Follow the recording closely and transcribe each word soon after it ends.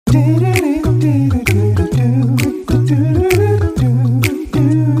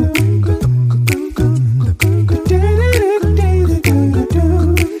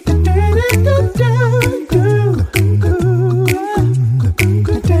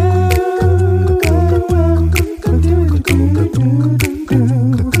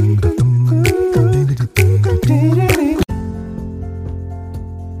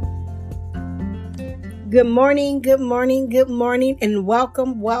Good morning, and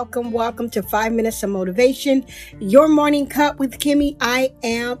welcome to 5 Minutes of Motivation, your morning cup with Kimmy. I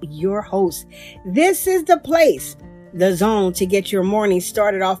am your host. This is the place, the zone to get your morning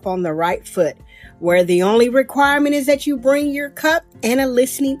started off on the right foot, where the only requirement is that you bring your cup and a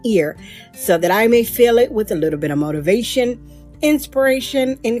listening ear so that I may fill it with a little bit of motivation,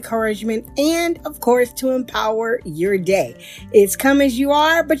 inspiration, encouragement, and of course to empower your day. It's come as you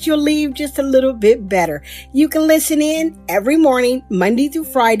are, but you'll leave just a little bit better. You can listen in every morning, Monday through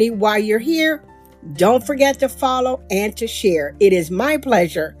Friday while you're here. Don't forget to follow and to share. It is my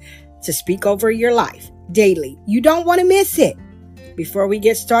pleasure to speak over your life daily. You don't want to miss it. Before we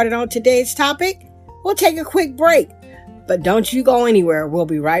get started on today's topic, we'll take a quick break, but don't you go anywhere. We'll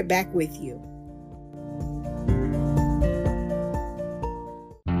be right back with you.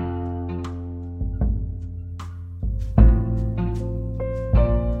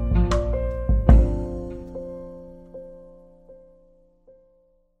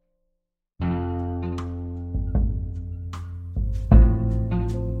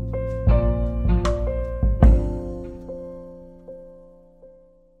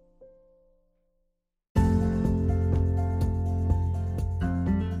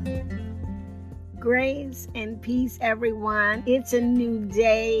 Grace and peace, everyone. It's a new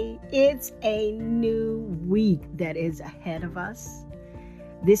day. It's a new week that is ahead of us.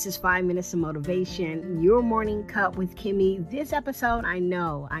 This is 5 Minutes of Motivation, your morning cup with Kimmy. This episode, I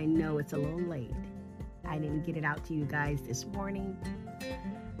know it's a little late. I didn't get it out to you guys this morning.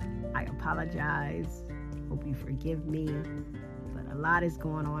 I apologize. Hope you forgive me. But a lot is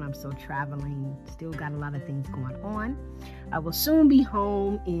going on. I'm still traveling. Still got a lot of things going on. I will soon be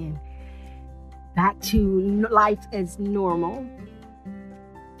home and back to life as normal.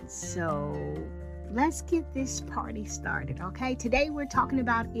 So let's get this party started, okay? Today we're talking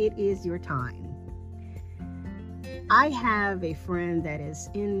about it is your time. I have a friend that is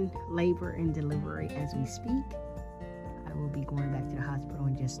in labor and delivery as we speak. I will be going back to the hospital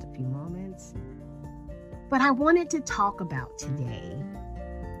in just a few moments. But I wanted to talk about today,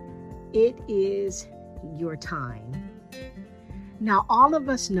 it is your time. Now, all of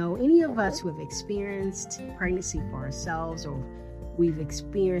us know, any of us who have experienced pregnancy for ourselves, or we've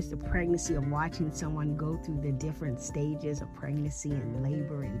experienced the pregnancy of watching someone go through the different stages of pregnancy and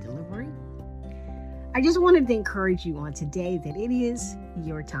labor and delivery. I just wanted to encourage you on today that it is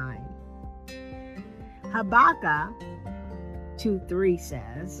your time. Habakkuk 2:3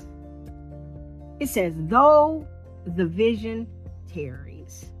 says, though the vision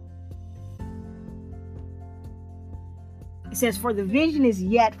tarries. It says, for the vision is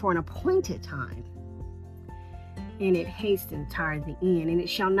yet for an appointed time, and it hastens toward the end, and it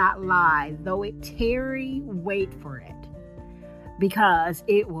shall not lie. Though it tarry, wait for it, because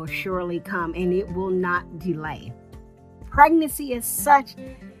it will surely come, and it will not delay. Pregnancy is such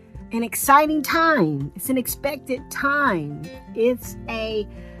an exciting time. It's an expected time. It's a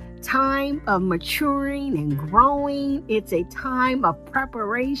time of maturing and growing. It's a time of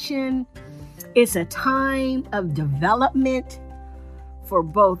preparation. It's a time of development for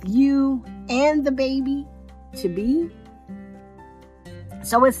both you and the baby to be.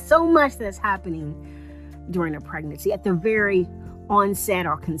 So it's so much that's happening during a pregnancy. At the very onset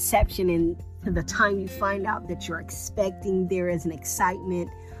or conception, and to the time you find out that you're expecting, there is an excitement.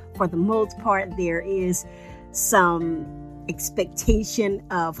 For the most part, there is some expectation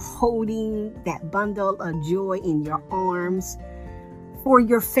of holding that bundle of joy in your arms, for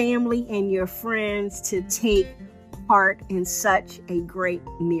your family and your friends to take part in such a great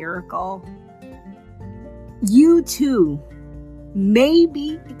miracle. You too may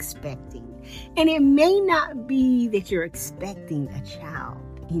be expecting, and it may not be that you're expecting a child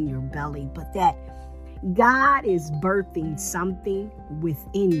in your belly, but that God is birthing something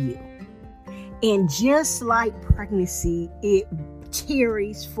within you. And just like pregnancy, it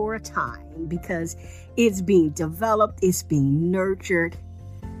tarries for a time because it's being developed, it's being nurtured,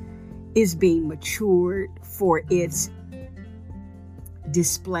 it's being matured for its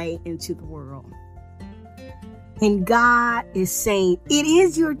display into the world. And God is saying, it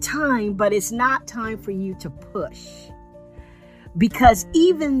is your time, but it's not time for you to push. Because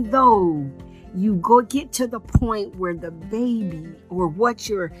even though you get to the point where the baby or what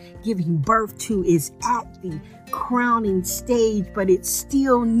you're giving birth to is at the crowning stage, but it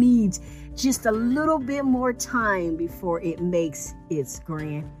still needs just a little bit more time before it makes its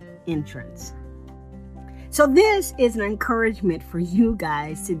grand entrance. So this is an encouragement for you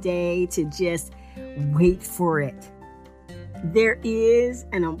guys today to just wait for it. There is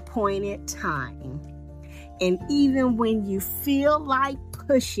an appointed time. And even when you feel like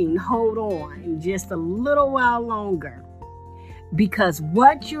pushing, hold on just a little while longer. Because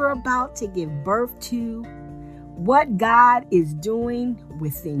what you're about to give birth to, what God is doing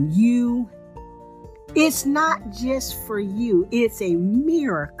within you, it's not just for you. It's a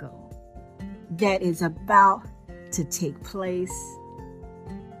miracle that is about to take place,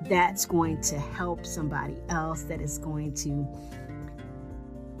 that's going to help somebody else, that is going to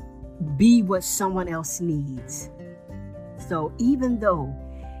be what someone else needs. So even though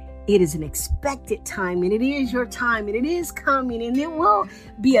it is an expected time, and it is your time, and it is coming, and it will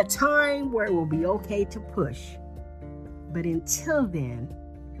be a time where it will be okay to push. But until then,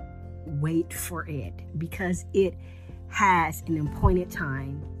 wait for it, because it has an appointed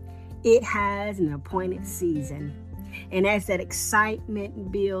time. It has an appointed season. And as that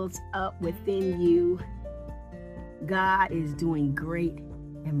excitement builds up within you, God is doing great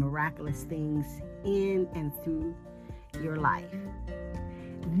and miraculous things in and through your life.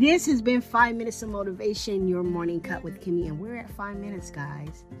 This has been 5 Minutes of Motivation, your morning cup with Kimmy, and we're at 5 minutes,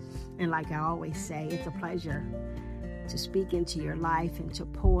 guys. And like I always say, it's a pleasure to speak into your life and to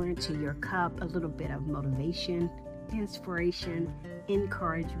pour into your cup a little bit of motivation, inspiration,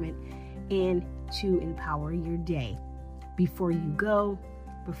 encouragement, and to empower your day. Before you go,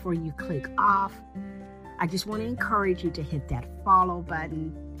 before you click off, I just want to encourage you to hit that follow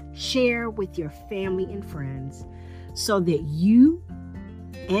button, share with your family and friends so that you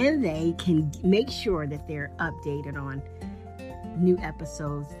and they can make sure that they're updated on new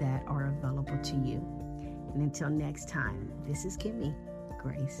episodes that are available to you. And until next time, this is Kimmy.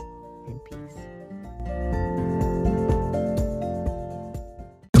 Grace and peace.